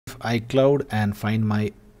iCloud and Find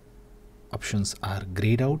My options are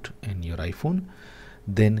grayed out in your iPhone,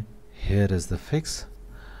 then here is the fix.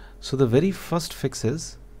 So the very first fix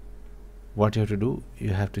is, what you have to do,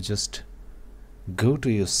 you have to just go to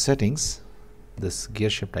your settings, this gear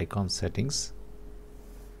shift icon settings,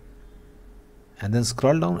 and then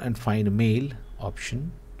scroll down and find mail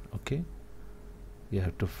option. Okay, you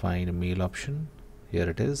have to find mail option. Here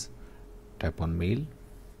it is. Tap on mail,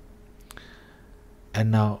 and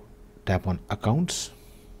now tap on accounts,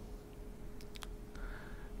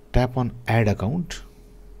 tap on add account,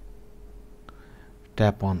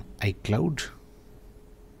 tap on iCloud,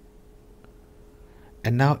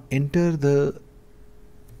 and now enter the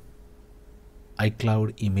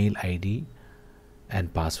iCloud email ID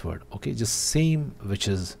and password. Okay, just same which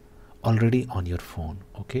is already on your phone.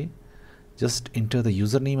 Okay, just enter the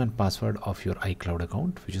username and password of your iCloud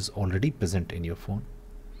account which is already present in your phone.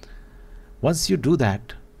 Once you do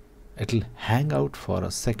that, it will hang out for a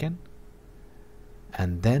second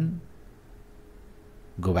and then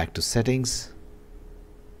go back to settings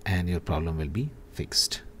and your problem will be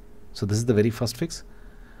fixed. So this is the very first fix.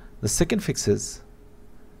 The second fix is,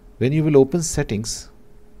 when you will open settings,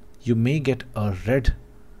 you may get a red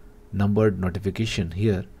numbered notification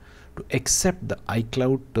here to accept the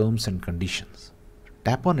iCloud terms and conditions.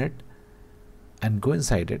 Tap on it and go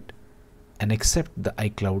inside it and accept the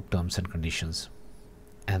iCloud terms and conditions,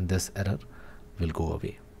 and this error will go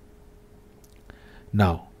away.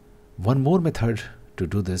 Now, one more method to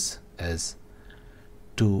do this is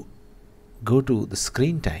to go to the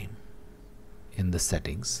screen time in the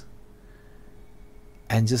settings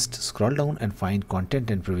and just scroll down and find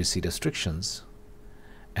content and privacy restrictions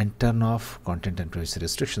and turn off content and privacy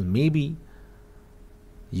restrictions. Maybe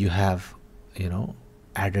you have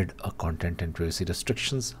added a content and privacy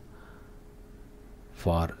restrictions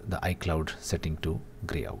for the iCloud setting to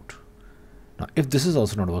gray out. Now if this is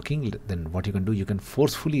also not working, then what you can do, you can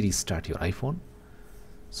forcefully restart your iPhone.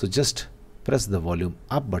 So just press the volume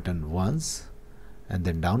up button once and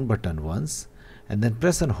then down button once, and then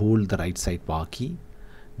press and hold the right side power key.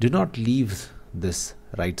 Do not leave this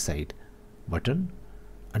right side button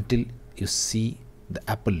until you see the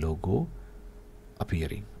Apple logo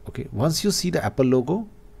appearing. Okay, once you see the Apple logo,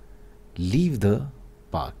 leave the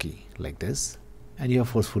power key like this and you have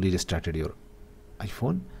forcefully restarted your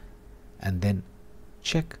iPhone, and then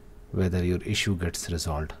check whether your issue gets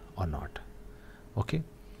resolved or not. Okay,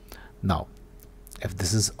 now if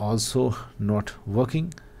this is also not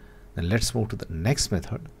working, then let's move to the next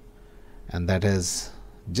method, and that is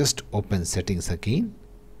just open settings again,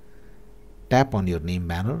 tap on your name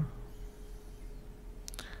banner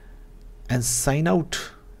and sign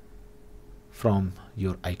out from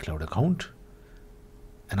your iCloud account,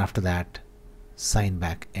 and after that sign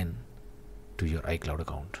back in to your iCloud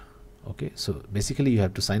account. Okay, so basically you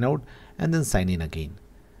have to sign out and then sign in again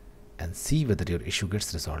and see whether your issue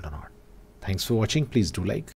gets resolved or not. Thanks for watching. Please do like.